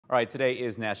All right, today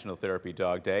is National Therapy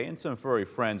Dog Day, and some furry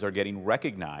friends are getting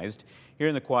recognized. Here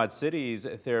in the Quad Cities,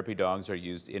 therapy dogs are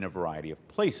used in a variety of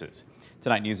places.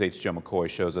 Tonight, News 8's Joe McCoy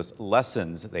shows us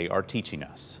lessons they are teaching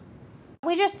us.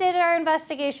 We just did our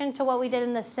investigation to what we did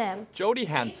in the sim. Jody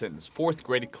Hansen's fourth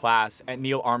grade class at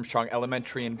Neil Armstrong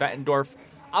Elementary in Bettendorf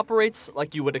operates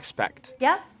like you would expect.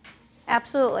 Yep,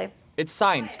 absolutely. It's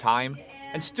science time,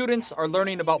 and students are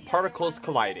learning about particles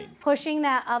colliding. Pushing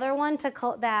that other one,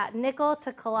 that nickel,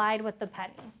 to collide with the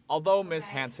penny. Although Ms.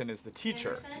 Hansen is the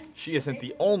teacher, she isn't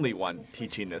the only one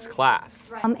teaching this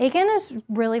class. Akin is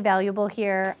really valuable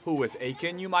here. Who is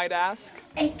Akin, you might ask?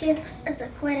 Akin is the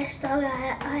quietest dog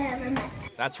I ever met.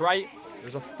 That's right.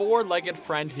 There's a four-legged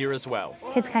friend here as well.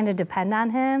 Kids kind of depend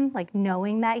on him, like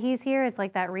knowing that he's here. It's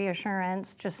like that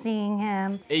reassurance, just seeing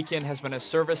him. Akin has been a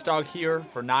service dog here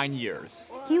for 9 years.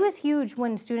 He was huge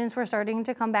when students were starting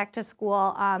to come back to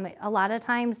school. A lot of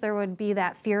times there would be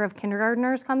that fear of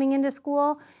kindergartners coming into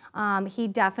school. He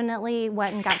definitely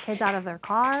went and got kids out of their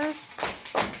cars.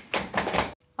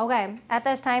 Okay, at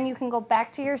this time you can go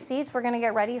back to your seats. We're gonna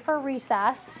get ready for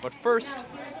recess. But first,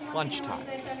 lunchtime.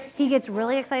 He gets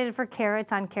really excited for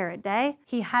carrots on carrot day.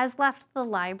 He has left the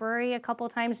library a couple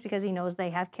times because he knows they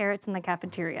have carrots in the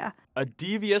cafeteria. A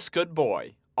devious good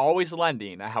boy, always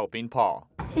lending a helping paw.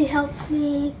 He helped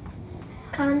me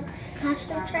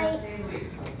concentrate,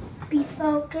 be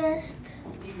focused,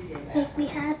 make me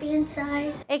happy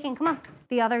inside. Akin, come on.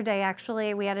 The other day,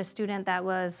 actually, we had a student that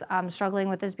was struggling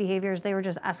with his behaviors. They were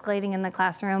just escalating in the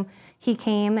classroom. He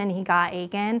came and he got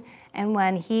Akin, and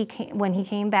when he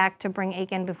came back to bring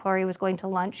Akin before he was going to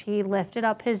lunch, he lifted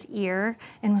up his ear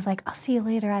and was like, "I'll see you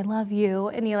later, I love you."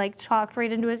 And he like talked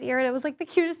right into his ear, and it was like the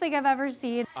cutest thing I've ever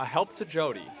seen. A help to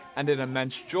Jody and an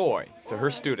immense joy to her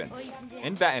students.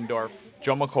 In Bettendorf,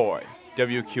 Joe McCoy,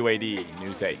 WQAD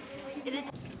News 8.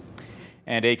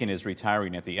 And Akin is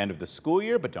retiring at the end of the school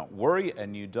year, but don't worry, a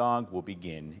new dog will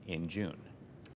begin in June.